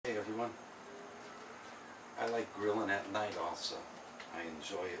like grilling at night also. I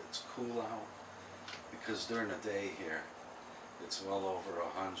enjoy it. It's cool out because during the day here it's well over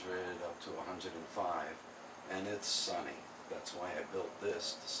 100 up to 105 and it's sunny. That's why I built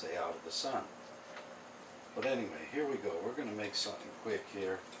this, to stay out of the sun. But anyway, here we go. We're going to make something quick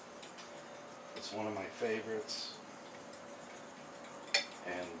here. It's one of my favorites,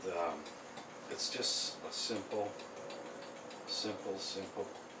 and it's just a simple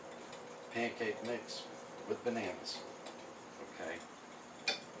pancake mix with bananas. Okay,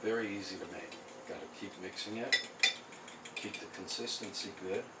 very easy to make. Got to keep mixing it, keep the consistency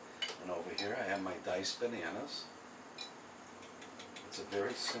good. And over here I have my diced bananas. It's a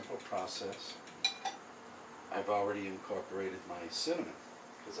very simple process. I've already incorporated my cinnamon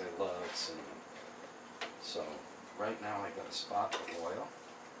because I love cinnamon. So right now I got a spot of oil,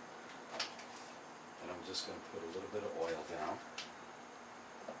 and I'm just going to put a little bit of oil down,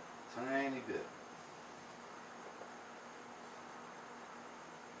 tiny bit.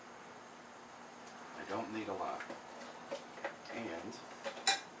 I don't need a lot. And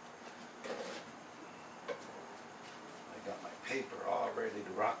I got my paper all ready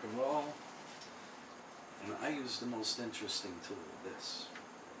to rock and roll. And I use the most interesting tool, this.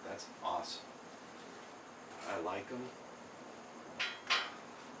 That's awesome. I like them.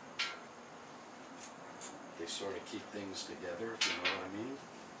 They sort of keep things together, if you know what I mean.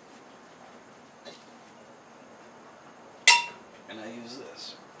 And I use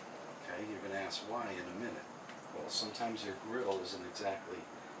this. Okay, you're going to ask why in a minute. Well, sometimes your grill isn't exactly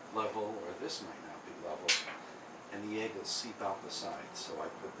level, or this might not be level, and the egg will seep out the sides, so I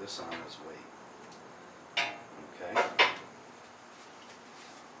put this on as weight. Okay?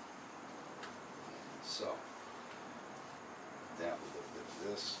 So, dab a little bit of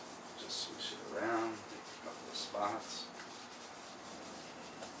this, just switch it around, take a couple of spots,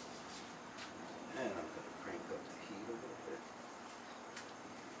 and I'm going to crank up the heat a little bit.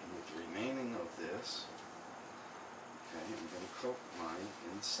 And with the remaining of this, okay, I'm going to coat mine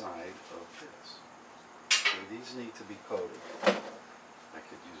inside of this. Okay, these need to be coated. I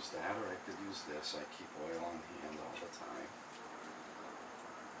could use that or I could use this. I keep oil on hand all the time.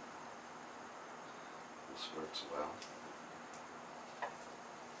 This works well.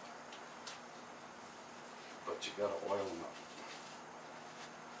 But you gotta oil them up.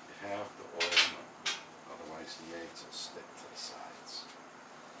 You have to oil them up. Otherwise the eggs will stick to the sides.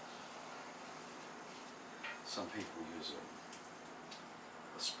 Some people use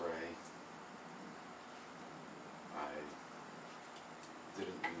a spray. I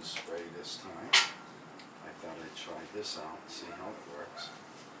didn't use spray this time. I thought I'd try this out and see how it works.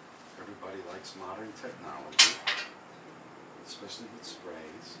 Everybody likes modern technology, especially with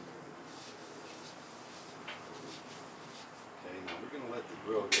sprays. Okay, now we're going to let the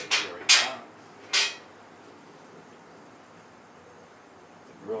grill get very hot.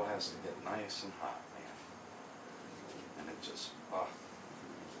 The grill has to get nice and hot, man. And it just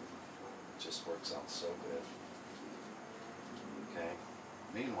works out so good. Okay.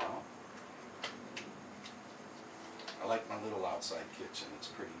 Meanwhile, I like my little outside kitchen. It's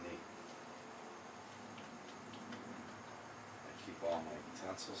pretty neat. I keep all my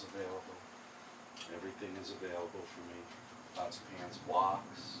utensils available. Everything is available for me. Pots, pans,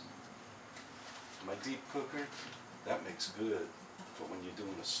 woks. My deep cooker, that makes good for when you're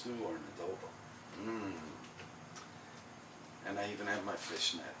doing a stew or an adobo. And I even have my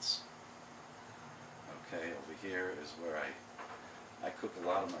fish nets. Okay, over here is where I cook a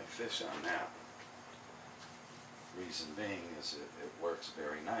lot of my fish on that. Reason being is it works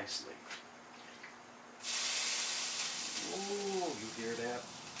very nicely. Ooh, you hear that?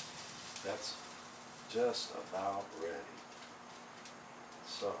 That's just about ready.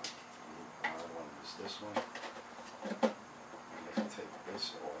 So, I want to use this one. I'm going to take this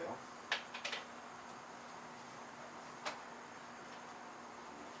oil.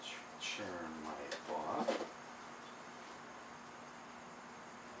 Churn my cloth.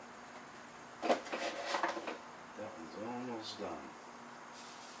 That one's almost done.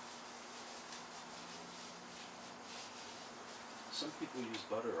 Some people use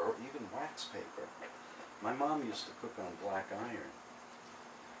butter or even wax paper. My mom used to cook on black iron,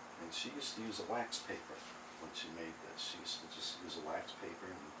 and she used to use a wax paper when she made this. She used to just use a wax paper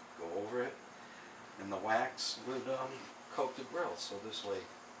and go over it, and the wax would coat the grill, so this way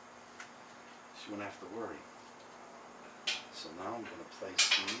she wouldn't have to worry. So now I'm going to place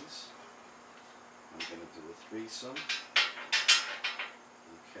these. I'm going to do a threesome.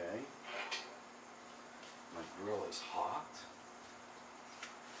 Okay. My grill is hot.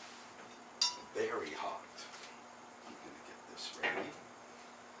 Very hot. I'm going to get this ready.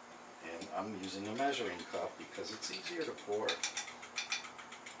 And I'm using a measuring cup because it's easier to pour.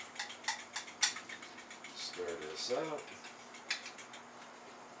 Stir this up.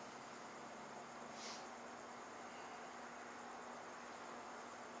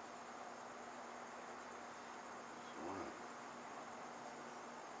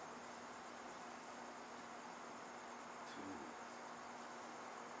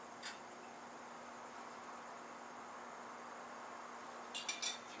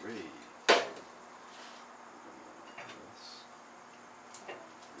 Three. We're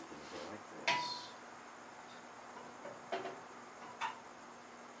going to go like this.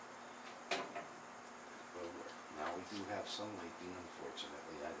 Now we do have some leaking,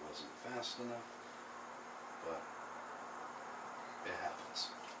 unfortunately. I wasn't fast enough, but it happens.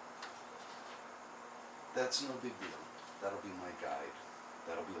 That's no big deal. That'll be my guide.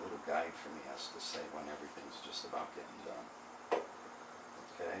 That'll be a little guide for me as to say when everything's just about getting done.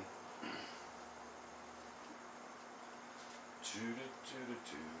 Okay.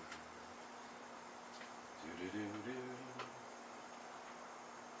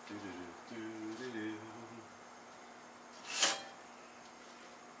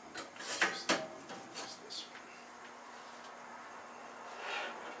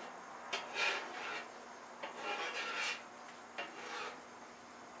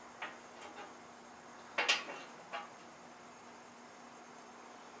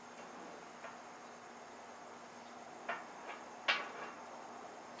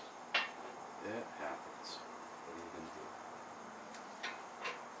 It happens. What are you going to do?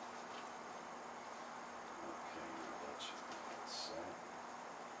 Okay, now that should be set.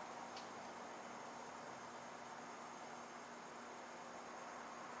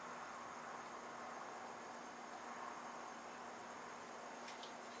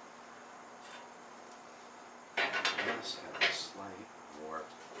 This has a slight warp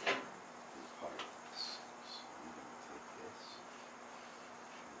in part of this. So I'm going to take this.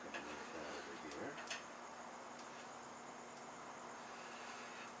 I'm going to move that over here.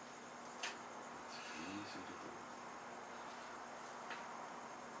 It's easy to do.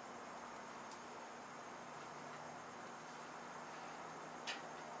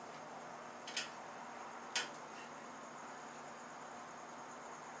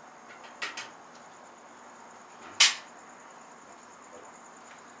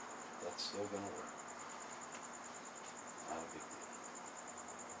 That's still going to work. Not a big deal.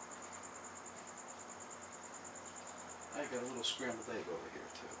 I got a little scrambled egg over here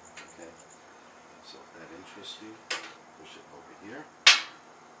too, okay? So if that interests you, push it over here.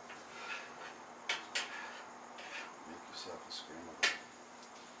 Make yourself a scrambled egg.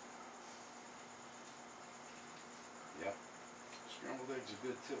 Yep. Scrambled eggs are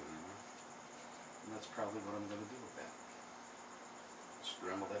good too, you know? And that's probably what I'm going to do with that.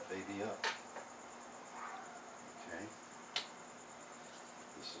 Scramble that baby up. Okay.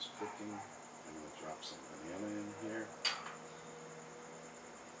 This is cooking. I'm going to drop some banana in here.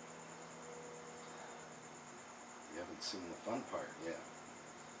 You haven't seen the fun part yet.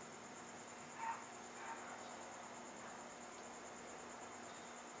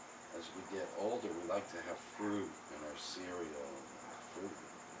 As we get older, we like to have fruit in our cereal.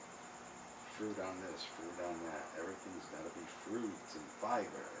 Fruit on this, fruit on that. Everything's got to be fruits and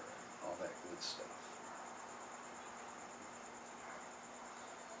fiber, all that good stuff.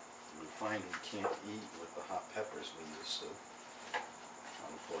 We find we can't eat with the hot peppers we used to.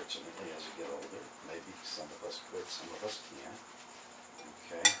 Unfortunately, as we get older, maybe some of us could, some of us can't.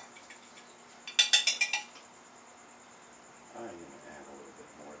 Okay. I'm going to add a little bit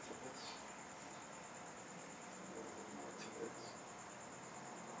more to this. A little bit more to this.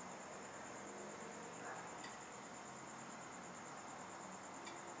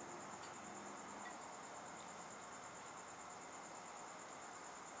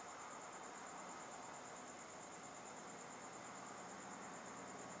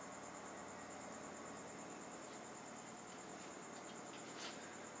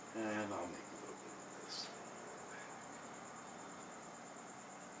 And I'll make a little bit of this.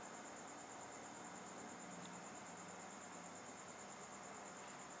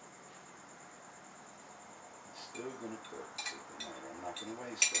 It's still going to cook. I'm not going to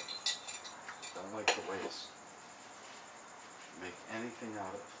waste it. Don't like to waste. Make anything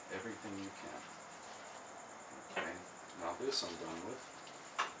out of everything you can. Okay. Now this I'm done with.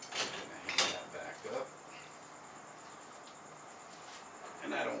 I'm going to hang that back up.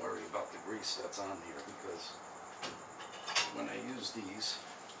 And I don't worry about the grease that's on here because when I use these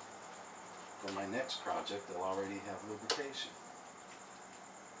for my next project, they'll already have lubrication.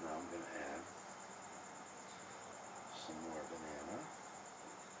 Now I'm going to add some more banana.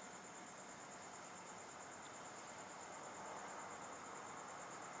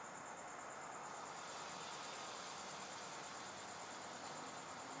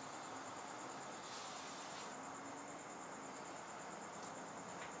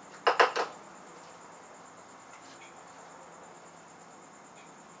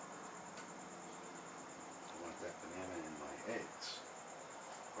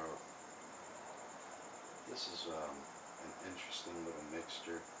 This is an interesting little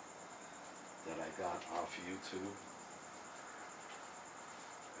mixture that I got off YouTube.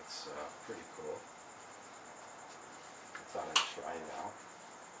 It's pretty cool. I thought I'd try it out.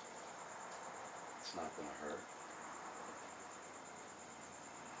 It's not going to hurt.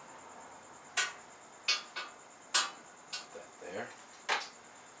 Put that there.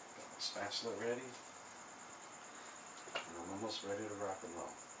 Got my spatula ready. And I'm almost ready to rock and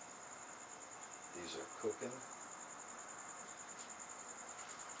roll. These are cooking.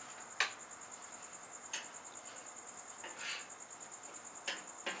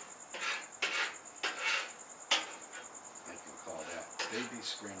 I can call that baby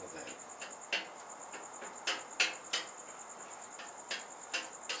scrambled egg.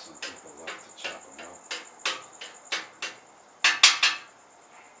 Some people love to chop them up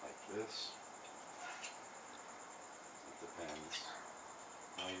like this. It depends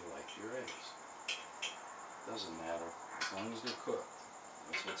how you like your eggs. Doesn't matter, as long as they're cooked.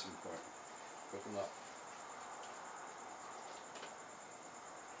 That's what's important. Cook them up.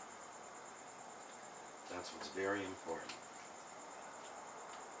 That's what's very important.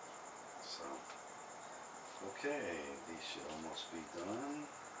 So, okay, these should almost be done.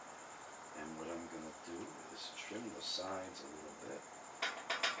 And what I'm going to do is trim the sides a little bit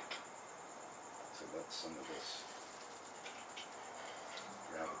to let some of this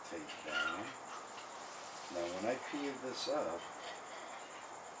gravitate down. Now when I peel this up,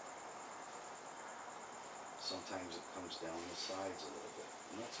 sometimes it comes down the sides a little bit.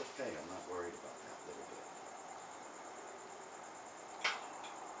 And that's okay, I'm not worried about that little bit.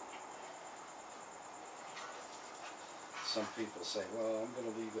 Some people say, well, I'm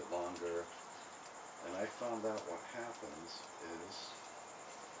going to leave it longer. And I found out what happens is,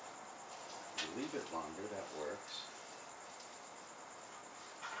 you leave it longer, that works.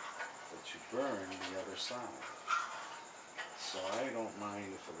 But you burn the other side. So I don't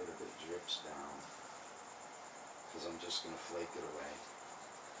mind if a little bit drips down, because I'm just going to flake it away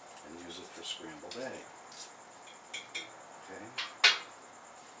and use it for scrambled egg. Okay?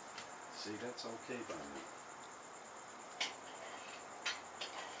 See, that's okay by me.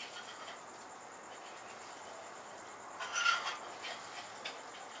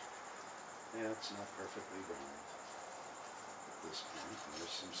 Yeah, it's not perfectly browned at this point.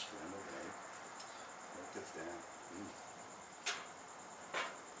 There's some scrambled egg. Look at that.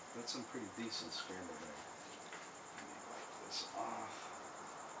 That's some pretty decent scrambled egg. Let me wipe this off.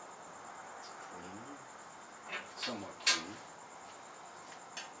 It's clean. Somewhat clean.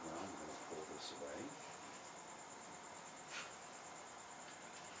 Now I'm going to pull this away.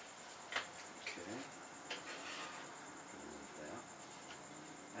 Okay. Remove that.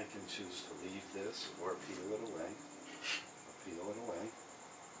 I can choose to leave this or peel it away. I'll peel it away.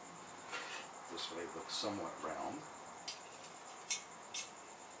 This way it looks somewhat round.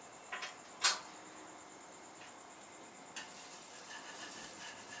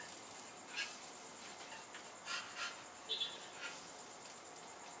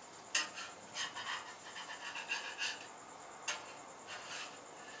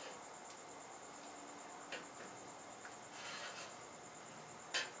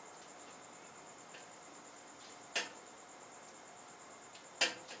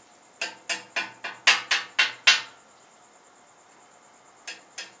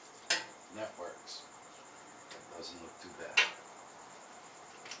 That works. That doesn't look too bad.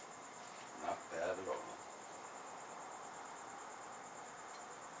 Not bad at all.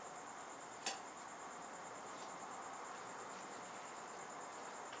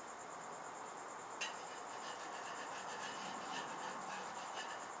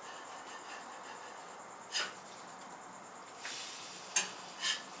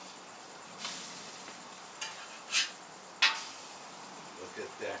 Look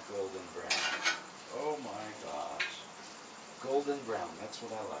at that golden brown. Oh my gosh. Golden brown, that's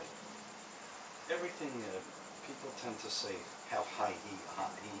what I like. Everything, people tend to say, have high heat,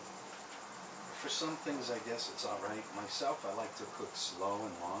 hot heat. For some things, I guess it's alright. Myself, I like to cook slow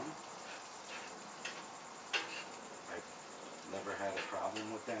and long. I've never had a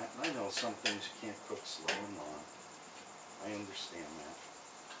problem with that. And I know some things you can't cook slow and long. I understand that.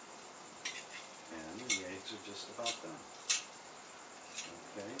 And the eggs are just about done.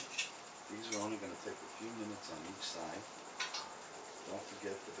 Okay, these are only going to take a few minutes on each side. Don't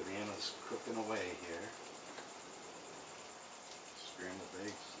forget the bananas cooking away here. Scrambled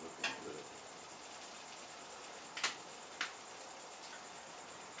eggs is looking good.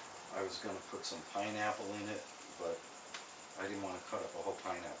 I was going to put some pineapple in it, but I didn't want to cut up a whole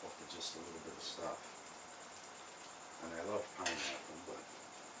pineapple for just a little bit of stuff. And I love pineapple, but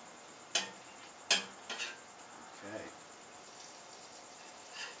Okay.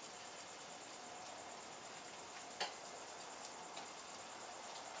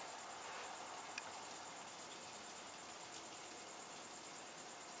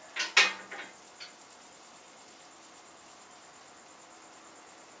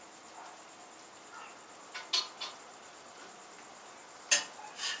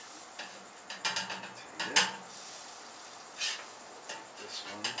 Take it. This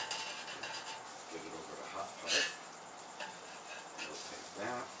one. Get it over to hot part. Rotate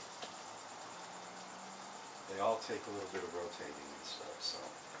that. They all take a little bit of rotating and stuff, so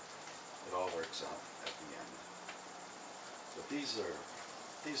it all works out at the end. But these are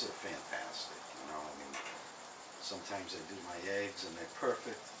fantastic, you know. I mean, sometimes I do my eggs and they're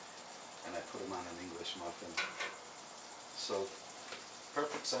perfect, and I put them on an English muffin. So,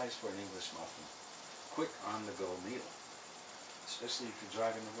 perfect size for an English muffin. Quick on-the-go meal. Especially if you're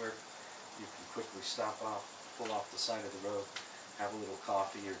driving to work, you can quickly stop off, pull off the side of the road, have a little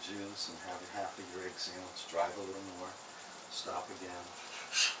coffee or juice, and have half of your egg sandwich, drive a little more, stop again.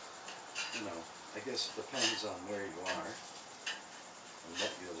 You know, I guess it depends on where you are and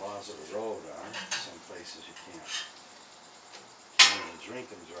what your laws of the road are. Some places you can't even drink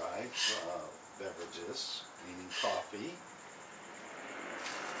and drive beverages, meaning coffee.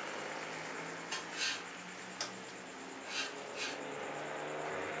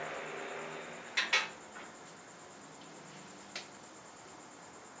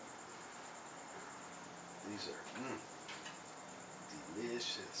 These are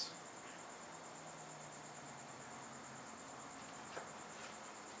delicious.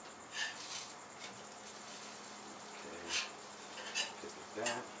 Okay, pivot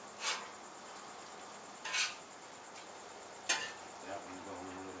that. That one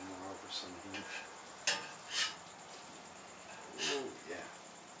going a little more over some heat. Oh yeah.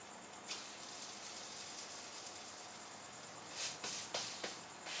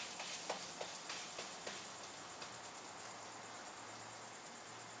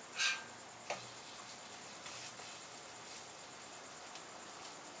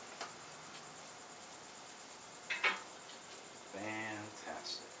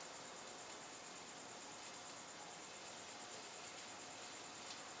 Fantastic.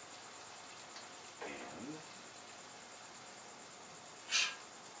 And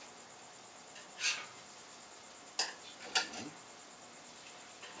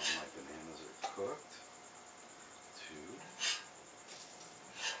all my bananas are cooked. 2,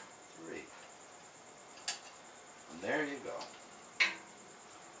 3. And there you go.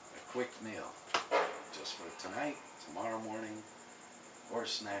 A quick meal. Just for tonight, tomorrow morning, or a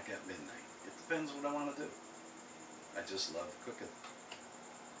snack at midnight. It depends what I want to do. I just love cooking.